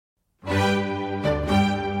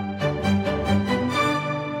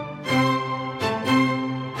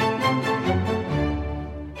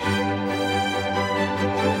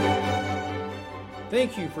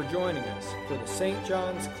Thank you for joining us for the St.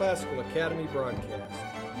 John's Classical Academy broadcast,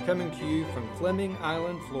 coming to you from Fleming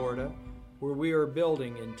Island, Florida, where we are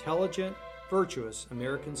building intelligent, virtuous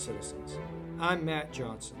American citizens. I'm Matt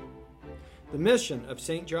Johnson. The mission of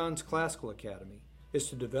St. John's Classical Academy is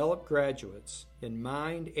to develop graduates in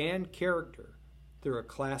mind and character through a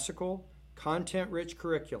classical, content-rich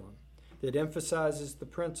curriculum that emphasizes the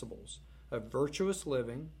principles of virtuous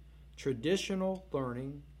living, traditional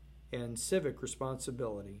learning, and civic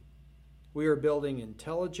responsibility. We are building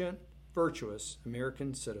intelligent, virtuous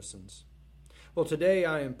American citizens. Well, today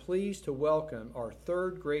I am pleased to welcome our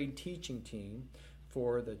third grade teaching team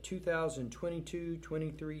for the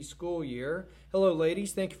 2022-23 school year. Hello,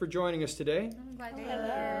 ladies. Thank you for joining us today. I'm glad to be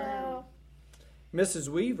here. Mrs.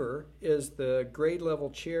 Weaver is the grade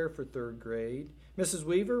level chair for third grade. Mrs.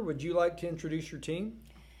 Weaver, would you like to introduce your team?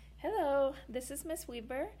 Hello, this is Miss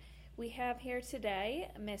Weaver. We have here today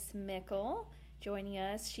Miss Mickle joining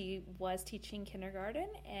us. She was teaching kindergarten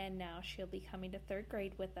and now she'll be coming to third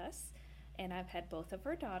grade with us. And I've had both of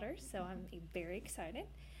her daughters, so I'm very excited.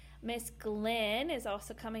 Miss Glenn is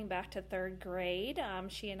also coming back to third grade.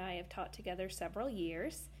 She and I have taught together several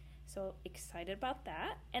years, so excited about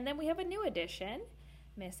that. And then we have a new addition,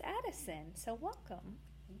 Miss Addison. So welcome.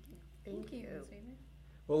 Thank you. Miss Weaver.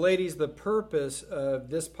 Well, ladies, the purpose of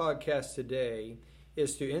this podcast today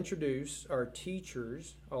is to introduce our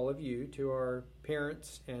teachers, all of you, to our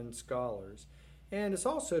parents and scholars. And it's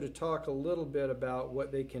also to talk a little bit about what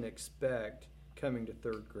they can expect coming to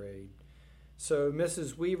third grade. So,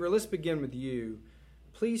 Mrs. Weaver, let's begin with you.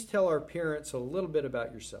 Please tell our parents a little bit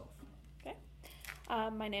about yourself. Okay.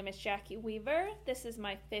 My name is Jackie Weaver. This is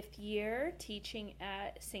my 5th year teaching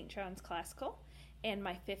at St. John's Classical and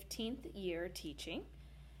my 15th year teaching.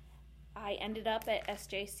 I ended up at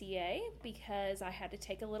SJCA because I had to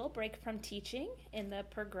take a little break from teaching in the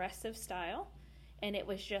progressive style, and it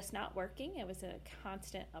was just not working. It was a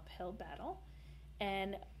constant uphill battle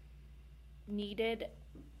and needed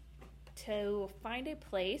to find a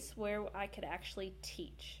place where I could actually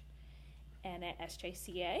teach. And at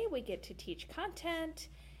SJCA, we get to teach content,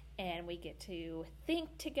 and we get to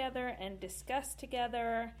think together and discuss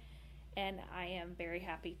together, and I am very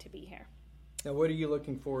happy to be here. Now, what are you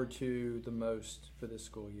looking forward to the most for this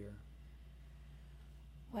school year?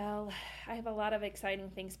 Well, I have a lot of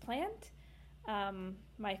exciting things planned.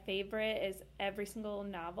 My favorite is every single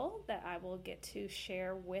novel that I will get to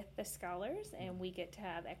share with the scholars, and we get to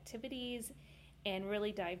have activities and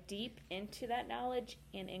really dive deep into that knowledge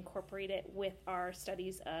and incorporate it with our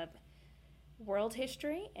studies of world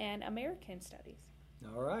history and American studies.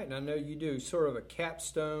 All right, and I know you do sort of a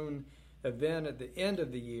capstone event at the end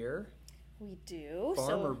of the year. We do.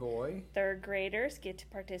 Farmer Boy. Third graders get to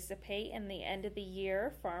participate in the end of the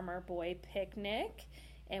year Farmer Boy picnic,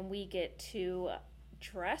 and we get to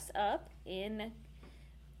dress up in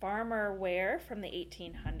farmer wear from the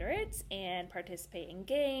 1800s and participate in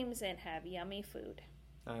games and have yummy food.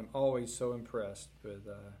 I'm always so impressed with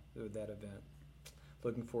that event.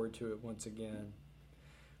 Looking forward to it once again.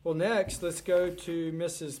 Well, next, let's go to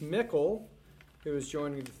Mrs. Mickle, who is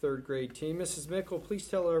joining the third grade team. Mrs. Mickle, please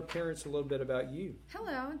tell our parents a little bit about you.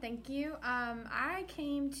 Hello, thank you. I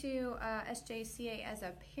came to SJCA as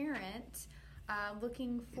a parent,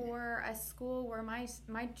 looking for a school where my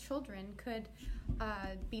children could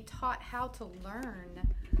be taught how to learn,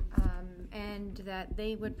 and that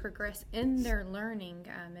they would progress in their learning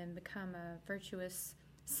and become a virtuous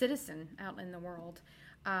citizen out in the world.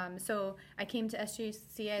 So I came to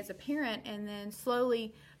SJCA as a parent, and then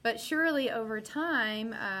slowly but surely over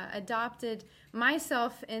time adopted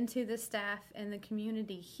myself into the staff and the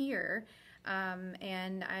community here.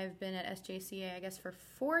 And I've been at SJCA, I guess, for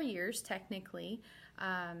 4 years technically,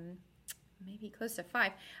 maybe close to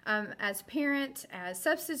 5, as parent, as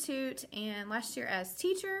substitute, and last year as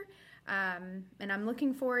teacher. And I'm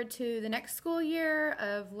looking forward to the next school year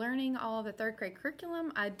of learning all of the third grade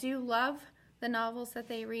curriculum. I do love the novels that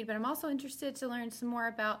they read, but I'm also interested to learn some more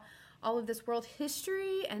about all of this world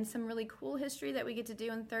history and some really cool history that we get to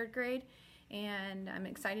do in third grade. And I'm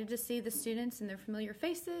excited to see the students and their familiar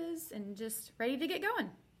faces and just ready to get going.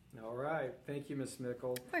 All right. Thank you, Ms.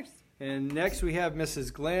 Mickle. Of course. And next we have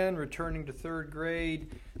Mrs. Glenn returning to third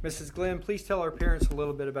grade. Mrs. Glenn, please tell our parents a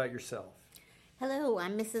little bit about yourself. Hello,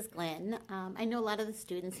 I'm Mrs. Glenn. I know a lot of the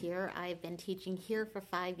students here. I've been teaching here for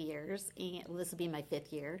 5 years, and this will be my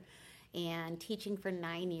 5th year, and teaching for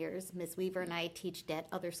 9 years. Ms. Weaver and I teached at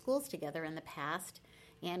other schools together in the past,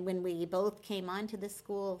 and when we both came on to this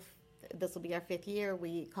school, this will be our 5th year,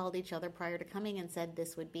 we called each other prior to coming and said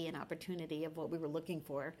this would be an opportunity of what we were looking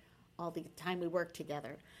for all the time we worked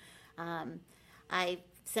together. I've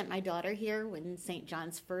sent my daughter here when St.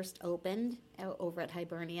 John's first opened over at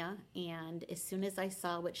Hibernia, and as soon as I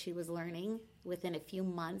saw what she was learning within a few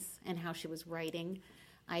months and how she was writing,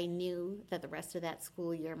 I knew that the rest of that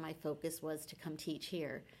school year my focus was to come teach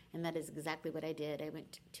here, and that is exactly what I did. I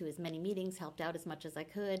went to as many meetings, helped out as much as I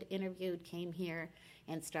could, interviewed, came here,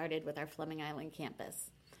 and started with our Fleming Island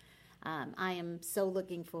campus. I am so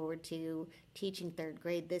looking forward to teaching third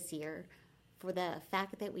grade this year for the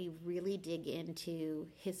fact that we really dig into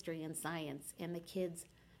history and science, and the kids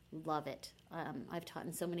love it. I've taught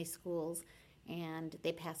in so many schools, and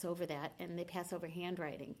they pass over that, and they pass over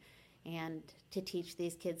handwriting. And to teach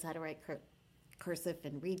these kids how to write cursive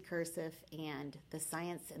and read cursive and the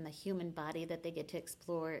science and the human body that they get to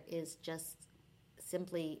explore is just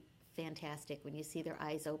simply fantastic when you see their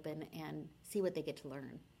eyes open and see what they get to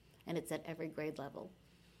learn. And it's at every grade level.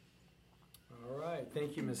 All right.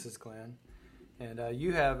 Thank you, Mrs. Glenn. And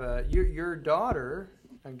you have your daughter,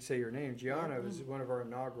 I can say your name, Gianna, was one of our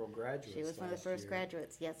inaugural graduates. She was one of the first year.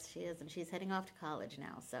 graduates. Yes, she is. And she's heading off to college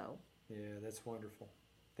now. So. Yeah, that's wonderful.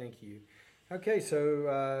 Thank you. Okay,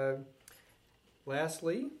 so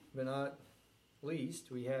lastly, but not least,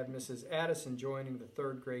 we have Mrs. Addison joining the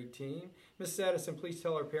third grade team. Mrs. Addison, please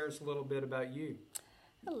tell our parents a little bit about you.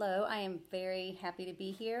 Hello, I am very happy to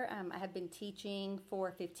be here. I have been teaching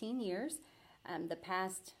for 15 years, the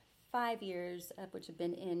past 5 years of which have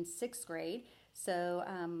been in 6th grade. So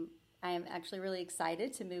I am actually really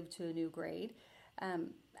excited to move to a new grade.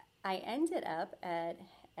 I ended up at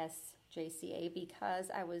SJCA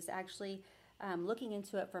because I was actually looking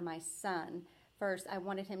into it for my son. First, I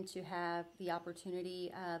wanted him to have the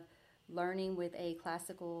opportunity of learning with a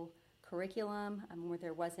classical curriculum where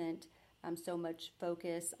there wasn't so much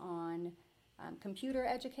focus on computer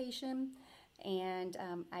education. And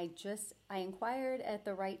I inquired at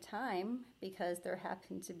the right time because there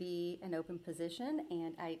happened to be an open position,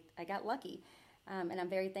 and I got lucky. And I'm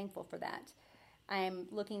very thankful for that. I'm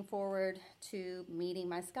looking forward to meeting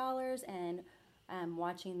my scholars and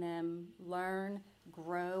watching them learn,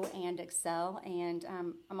 grow, and excel. And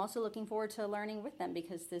I'm also looking forward to learning with them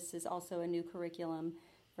because this is also a new curriculum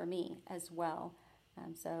for me as well.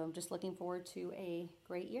 So I'm just looking forward to a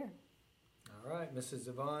great year. All right, Mrs.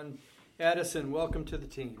 Yvonne Addison, welcome to the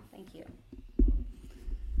team. Thank you.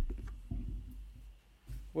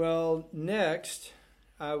 Well, next,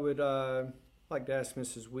 I would like to ask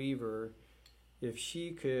Mrs. Weaver if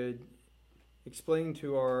she could explain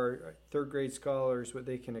to our third grade scholars what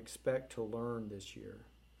they can expect to learn this year.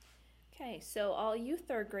 Okay, so all you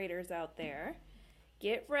third graders out there,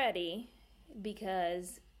 get ready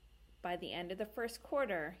because by the end of the first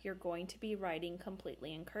quarter, you're going to be writing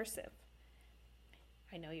completely in cursive.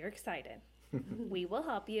 I know you're excited. We will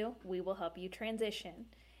help you. We will help you transition,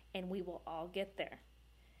 and we will all get there.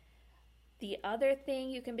 The other thing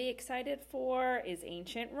you can be excited for is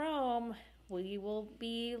ancient Rome. We will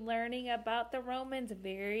be learning about the Romans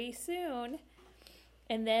very soon.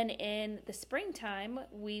 And then in the springtime,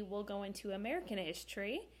 we will go into American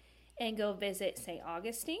history and go visit St.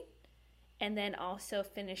 Augustine, and then also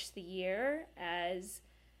finish the year as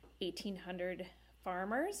 1800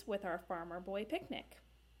 farmers with our Farmer Boy Picnic.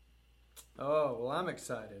 Oh, well, I'm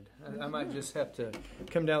excited. I might just have to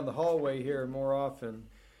come down the hallway here more often.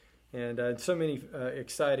 And so many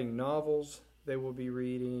exciting novels they will be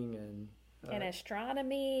reading. In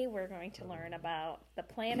astronomy, we're going to learn about the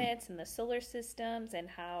planets and the solar systems and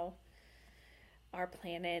how our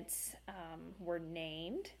planets were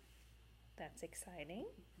named. That's exciting.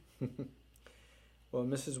 Well,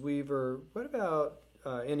 Mrs. Weaver, what about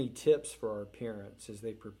any tips for our parents as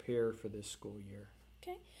they prepare for this school year?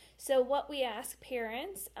 Okay, so what we ask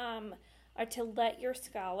parents are to let your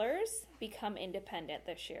scholars become independent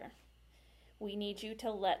this year. We need you to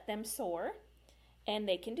let them soar, and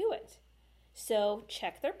they can do it. So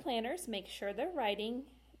check their planners, make sure they're writing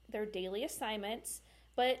their daily assignments,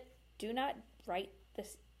 but do not write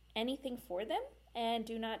anything for them, and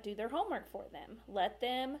do not do their homework for them. Let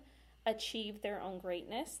them achieve their own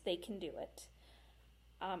greatness. They can do it.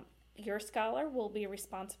 Your scholar will be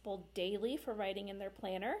responsible daily for writing in their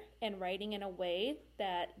planner and writing in a way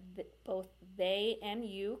that both they and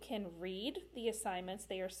you can read the assignments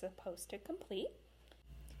they are supposed to complete.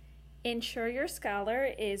 Ensure your scholar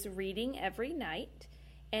is reading every night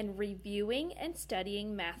and reviewing and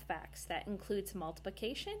studying math facts. That includes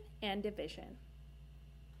multiplication and division.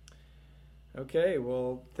 Okay,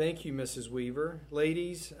 well, thank you, Mrs. Weaver.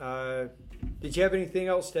 Ladies, did you have anything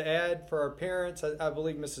else to add for our parents? I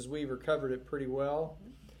believe Mrs. Weaver covered it pretty well.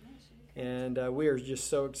 And we are just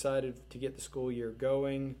so excited to get the school year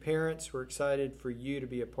going. Parents, we're excited for you to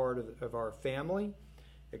be a part of our family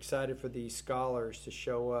excited for these scholars to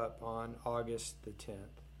show up on August the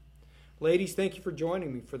 10th. Ladies, thank you for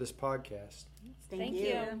joining me for this podcast. Thank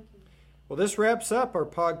you. Well, this wraps up our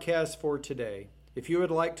podcast for today. If you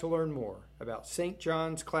would like to learn more about St.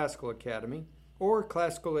 John's Classical Academy or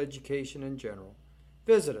classical education in general,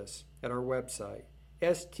 visit us at our website,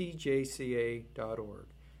 stjca.org.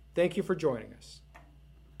 Thank you for joining us.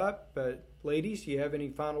 But ladies, do you have any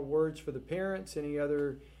final words for the parents? Any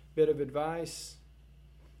other bit of advice?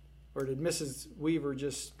 Or did Mrs. Weaver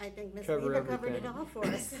just I think Ms. cover Weaver everything? covered it all for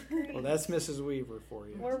us. Well, that's Mrs. Weaver for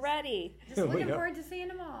you. We're ready. Just looking We are. forward to seeing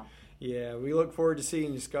them all. Yeah, we look forward to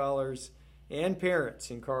seeing you scholars and parents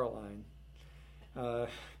in Caroline. Well,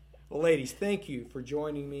 ladies, thank you for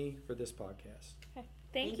joining me for this podcast. Thank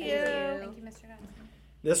Thank you. you. Thank you, Mr. Johnson.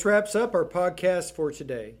 This wraps up our podcast for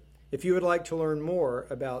today. If you would like to learn more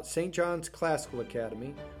about St. John's Classical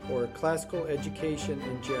Academy or classical education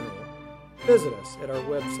in general, visit us at our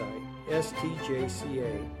website,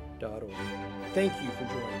 stjca.org. Thank you for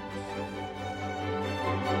joining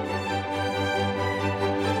us.